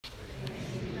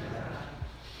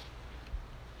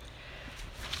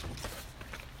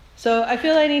So I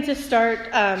feel I need to start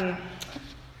a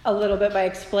little bit by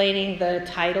explaining the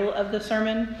title of the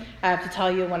sermon. I have to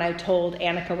tell you, when I told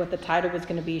Annika what the title was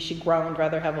going to be, she groaned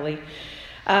rather heavily.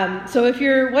 So if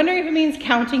you're wondering if it means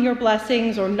counting your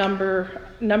blessings or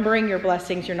numbering your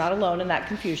blessings, you're not alone in that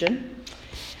confusion.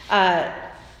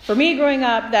 For me, growing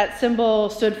up, that symbol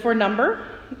stood for number,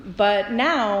 but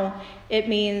now it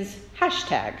means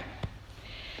hashtag.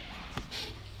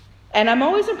 And I'm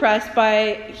always impressed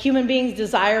by human beings'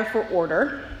 desire for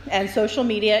order, and social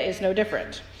media is no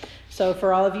different. So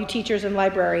for all of you teachers and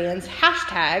librarians,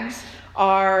 hashtags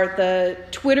are the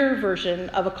Twitter version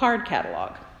of a card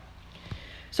catalog.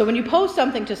 So when you post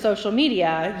something to social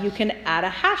media, you can add a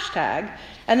hashtag,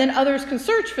 and then others can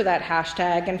search for that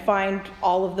hashtag and find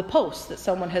all of the posts that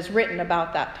someone has written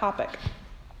about that topic.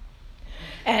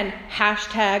 And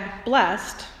hashtag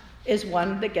blessed is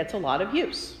one that gets a lot of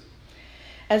use.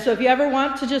 And so if you ever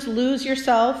want to just lose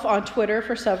yourself on Twitter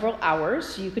for several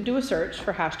hours, you can do a search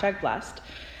for hashtag blessed.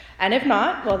 And if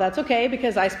not, well, that's okay,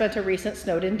 because I spent a recent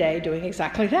snowed-in day doing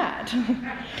exactly that.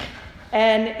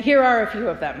 And here are a few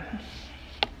of them.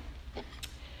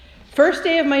 First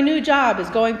day of my new job is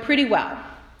going pretty well.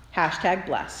 Hashtag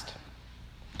blessed.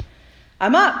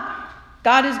 I'm up.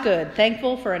 God is good.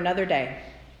 Thankful for another day.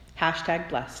 Hashtag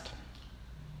blessed.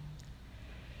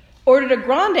 Ordered a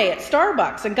grande at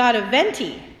Starbucks and got a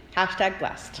venti. Hashtag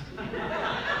blessed.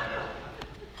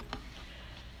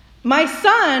 My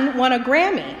son won a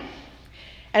Grammy.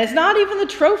 And it's not even the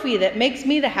trophy that makes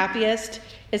me the happiest.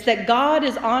 It's that God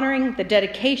is honoring the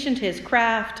dedication to his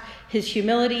craft, his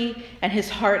humility, and his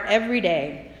heart every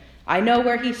day. I know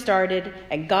where he started,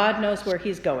 and God knows where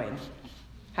he's going.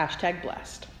 Hashtag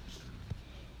blessed.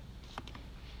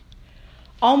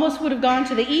 Almost would have gone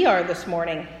to the ER this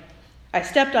morning. I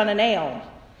stepped on a nail.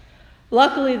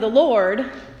 Luckily, the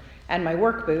Lord and my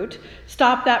work boot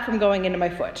stopped that from going into my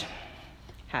foot.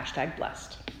 Hashtag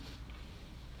blessed.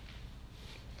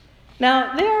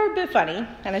 Now, they are a bit funny,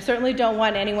 and I certainly don't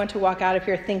want anyone to walk out of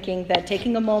here thinking that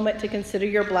taking a moment to consider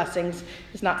your blessings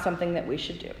is not something that we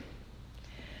should do.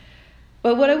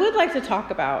 But what I would like to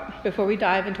talk about before we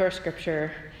dive into our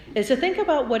scripture is to think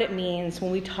about what it means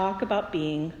when we talk about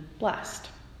being blessed.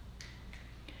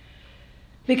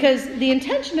 Because the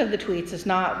intention of the tweets is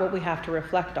not what we have to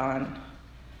reflect on,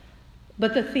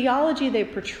 but the theology they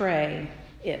portray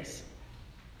is.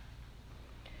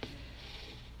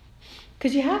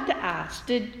 Because you have to ask,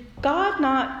 did God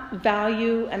not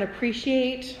value and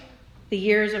appreciate the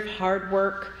years of hard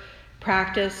work,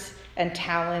 practice, and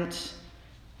talent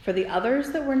for the others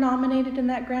that were nominated in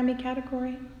that Grammy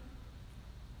category?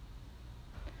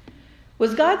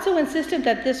 Was God so insistent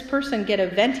that this person get a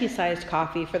venti-sized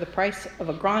coffee for the price of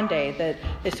a grande that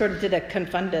they sort of did a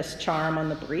confundus charm on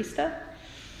the barista?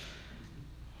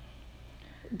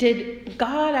 Did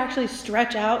God actually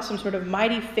stretch out some sort of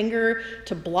mighty finger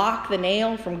to block the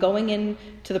nail from going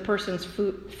into the person's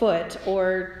foot,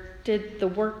 or did the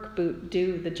work boot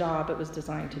do the job it was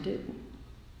designed to do?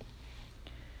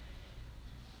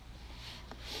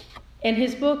 In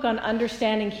his book on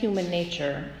understanding human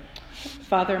nature,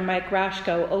 Father Mike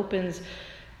Rashko opens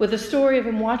with a story of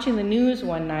him watching the news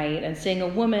one night and seeing a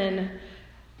woman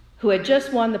who had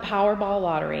just won the Powerball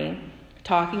lottery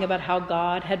talking about how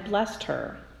God had blessed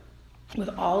her with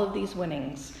all of these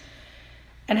winnings,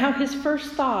 and how his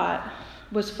first thought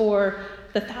was for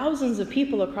the thousands of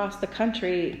people across the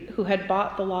country who had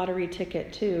bought the lottery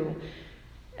ticket too.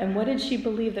 And what did she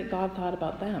believe that God thought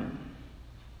about them?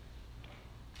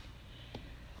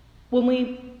 When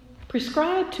we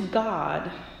prescribe to God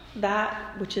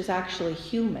that which is actually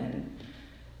human,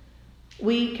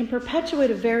 we can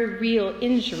perpetuate a very real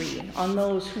injury on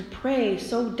those who pray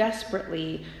so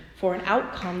desperately for an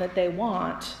outcome that they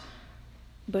want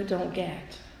but don't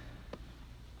get.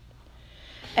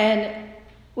 And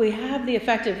we have the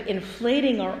effect of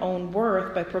inflating our own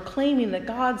worth by proclaiming that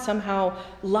God somehow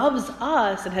loves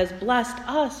us and has blessed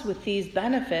us with these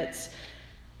benefits,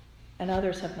 and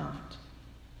others have not.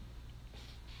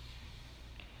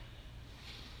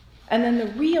 And then the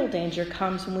real danger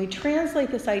comes when we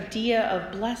translate this idea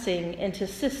of blessing into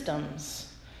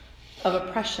systems of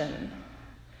oppression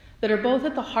that are both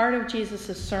at the heart of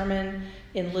Jesus' sermon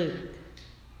in Luke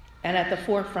and at the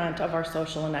forefront of our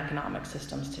social and economic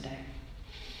systems today.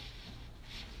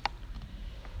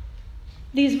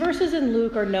 These verses in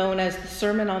Luke are known as the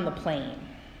Sermon on the Plain,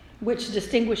 which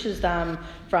distinguishes them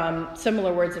from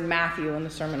similar words in Matthew and the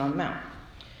Sermon on the Mount.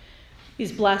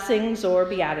 These blessings or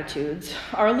beatitudes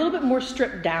are a little bit more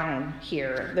stripped down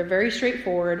here. They're very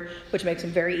straightforward, which makes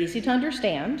them very easy to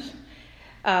understand,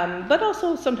 but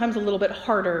also sometimes a little bit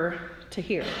harder to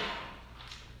hear.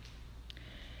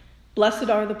 Blessed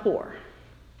are the poor.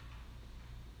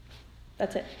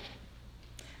 That's it.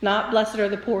 Not blessed are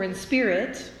the poor in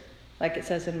spirit, like it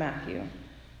says in Matthew.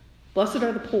 Blessed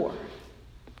are the poor,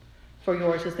 for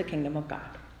yours is the kingdom of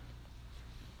God.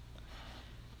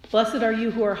 Blessed are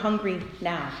you who are hungry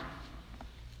now.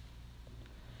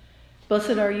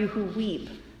 Blessed are you who weep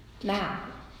now.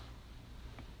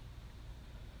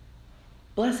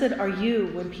 Blessed are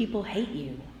you when people hate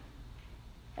you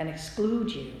and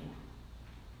exclude you,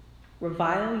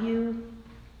 revile you,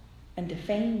 and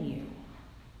defame you.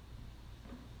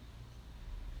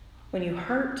 When you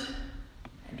hurt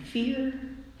and fear,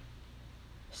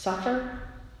 suffer,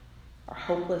 are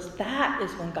hopeless, that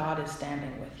is when God is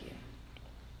standing with you.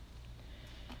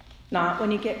 Not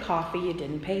when you get coffee you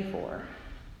didn't pay for.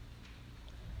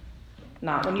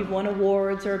 Not when you've won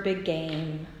awards or a big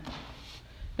game.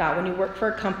 Not when you work for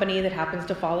a company that happens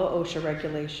to follow OSHA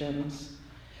regulations.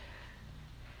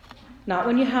 Not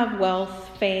when you have wealth,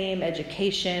 fame,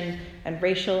 education, and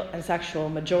racial and sexual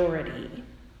majority.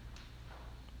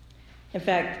 In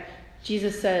fact,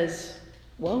 Jesus says,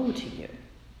 woe to you.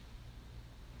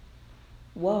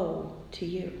 Woe to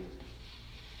you.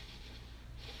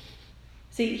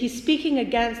 See, he's speaking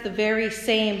against the very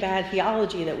same bad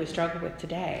theology that we struggle with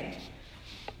today.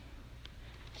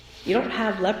 You don't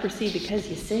have leprosy because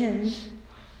you sinned.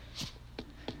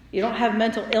 You don't have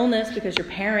mental illness because your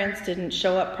parents didn't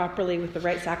show up properly with the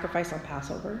right sacrifice on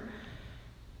Passover.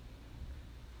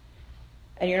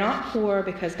 And you're not poor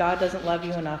because God doesn't love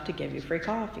you enough to give you free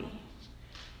coffee.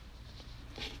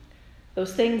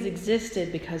 Those things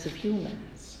existed because of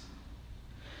humans.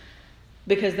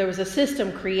 Because there was a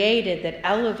system created that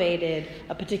elevated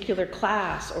a particular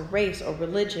class or race or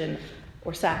religion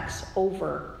or sex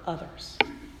over others.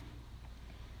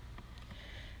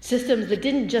 Systems that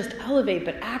didn't just elevate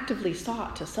but actively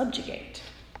sought to subjugate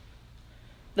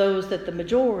those that the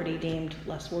majority deemed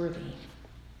less worthy.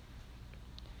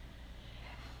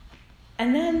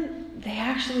 And then they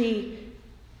actually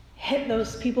hit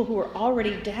those people who were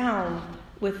already down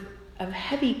with a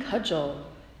heavy cudgel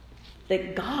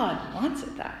that God wants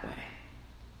it that way.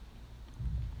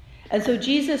 And so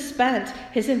Jesus spent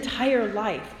his entire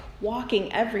life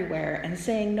walking everywhere and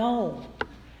saying, no,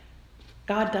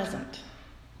 God doesn't.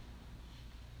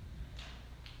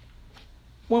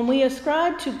 When we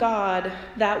ascribe to God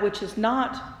that which is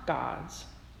not God's,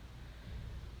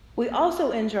 we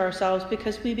also injure ourselves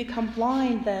because we become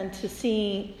blind then to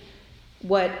seeing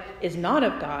what is not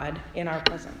of God in our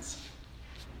presence.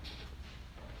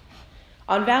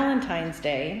 On Valentine's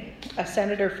Day, a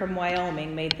senator from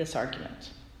Wyoming made this argument.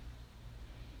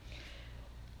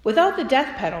 Without the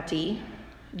death penalty,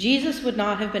 Jesus would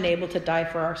not have been able to die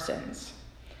for our sins.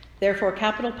 Therefore,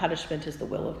 capital punishment is the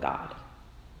will of God.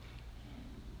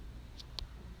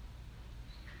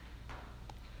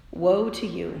 Woe to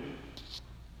you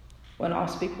when all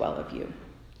speak well of you,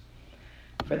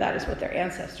 for that is what their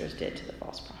ancestors did to the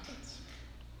false prophets.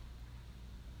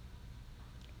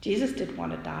 Jesus didn't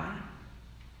want to die.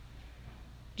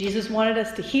 Jesus wanted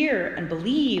us to hear and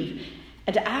believe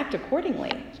and to act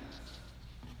accordingly.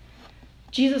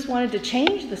 Jesus wanted to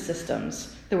change the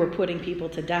systems that were putting people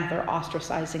to death or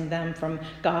ostracizing them from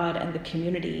God and the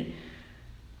community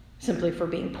simply for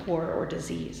being poor or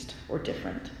diseased or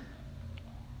different.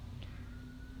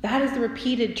 That is the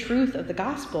repeated truth of the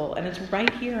gospel, and it's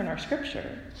right here in our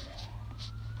scripture.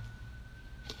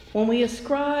 When we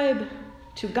ascribe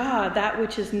to God that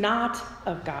which is not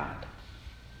of God,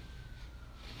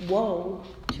 woe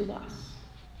to us.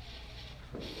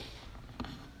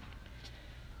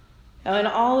 Now, in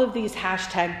all of these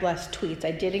 #blessed tweets, I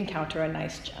did encounter a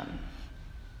nice gem.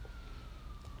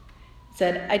 It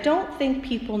said, I don't think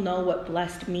people know what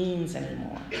blessed means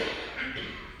anymore.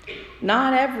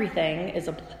 Not everything is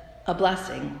a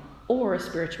blessing or a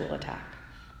spiritual attack.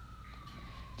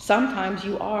 Sometimes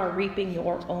you are reaping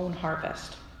your own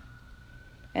harvest,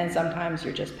 and sometimes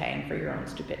you're just paying for your own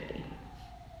stupidity.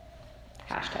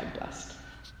 #blessed.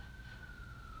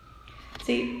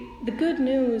 See, the good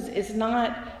news is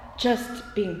not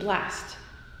just being blessed.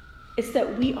 It's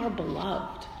that we are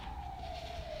beloved.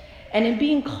 And in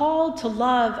being called to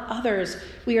love others,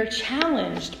 we are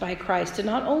challenged by Christ to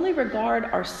not only regard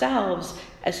ourselves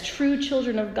as true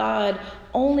children of God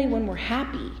only when we're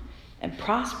happy and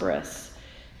prosperous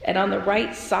and on the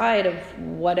right side of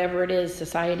whatever it is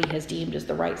society has deemed as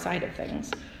the right side of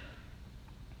things.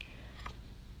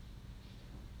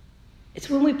 It's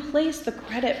when we place the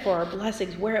credit for our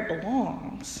blessings where it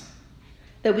belongs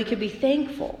that we can be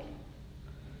thankful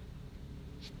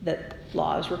that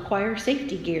laws require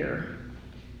safety gear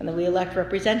and that we elect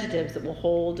representatives that will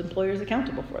hold employers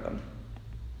accountable for them.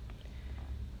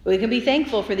 We can be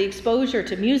thankful for the exposure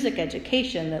to music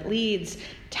education that leads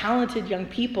talented young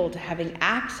people to having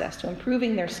access to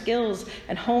improving their skills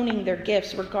and honing their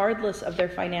gifts regardless of their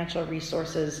financial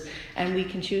resources, and we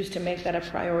can choose to make that a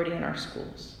priority in our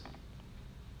schools.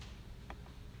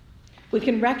 We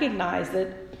can recognize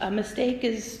that a mistake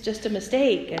is just a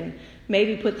mistake and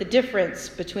maybe put the difference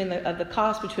between the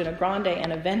cost between a grande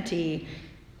and a venti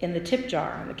in the tip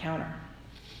jar on the counter.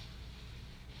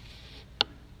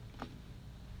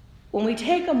 When we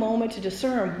take a moment to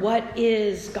discern what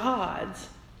is God's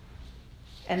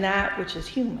and that which is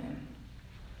human,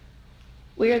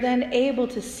 we are then able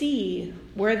to see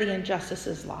where the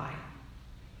injustices lie,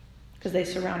 because they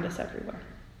surround us everywhere.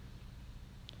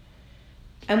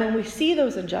 And when we see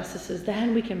those injustices,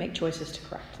 then we can make choices to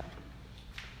correct them.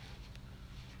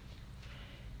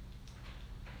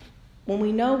 When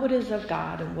we know what is of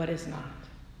God and what is not,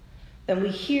 then we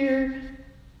hear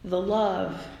the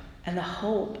love and the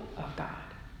hope of God.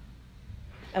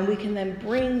 And we can then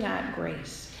bring that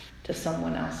grace to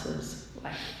someone else's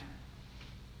life.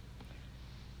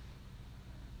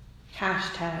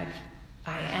 Hashtag,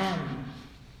 I am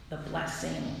the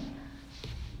blessing.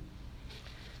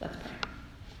 Let's pray.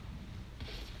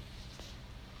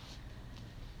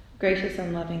 Gracious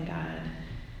and loving God,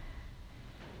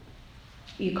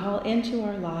 you call into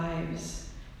our lives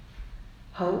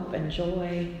hope and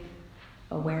joy,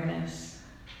 awareness.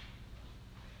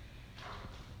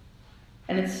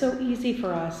 And it's so easy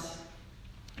for us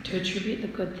to attribute the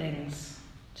good things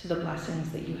to the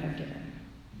blessings that you have given.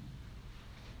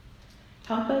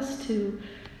 Help us to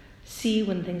see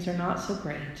when things are not so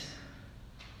great,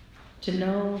 to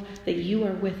know that you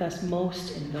are with us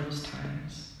most in those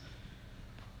times.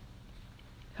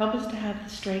 Help us to have the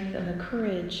strength and the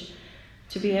courage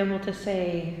to be able to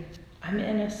say, I'm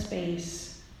in a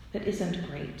space that isn't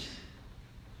great,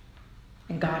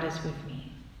 and God is with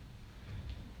me.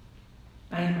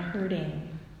 I am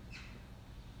hurting,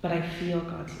 but I feel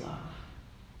God's love.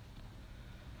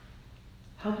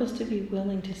 Help us to be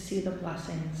willing to see the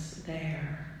blessings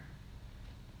there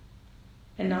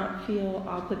and not feel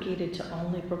obligated to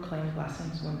only proclaim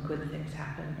blessings when good things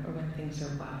happen or when things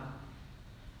are well.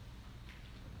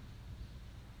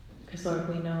 Because,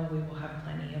 Lord, we know we will have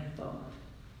plenty of both.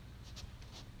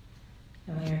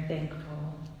 And we are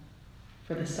thankful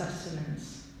for the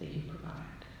sustenance that you provide.